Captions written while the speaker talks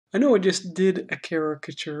I know I just did a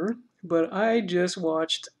caricature, but I just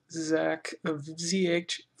watched Zack of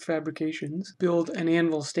ZH Fabrications build an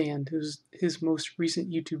anvil stand. It was his most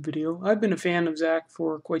recent YouTube video. I've been a fan of Zack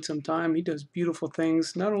for quite some time. He does beautiful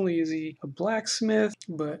things. Not only is he a blacksmith,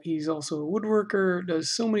 but he's also a woodworker,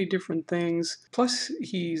 does so many different things. Plus,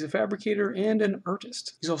 he's a fabricator and an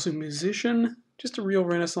artist. He's also a musician. Just a real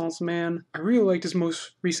Renaissance man. I really liked his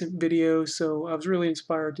most recent video, so I was really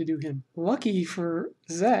inspired to do him. Lucky for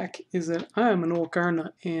Zack is that I'm an old car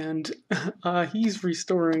nut, and he's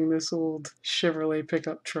restoring this old Chevrolet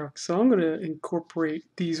pickup truck. So I'm going to incorporate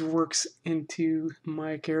these works into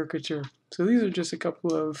my caricature. So these are just a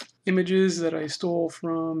couple of images that I stole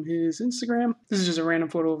from his Instagram. This is just a random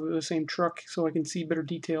photo of the same truck, so I can see better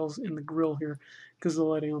details in the grill here, because the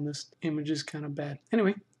lighting on this image is kind of bad.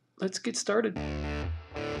 Anyway, let's get started.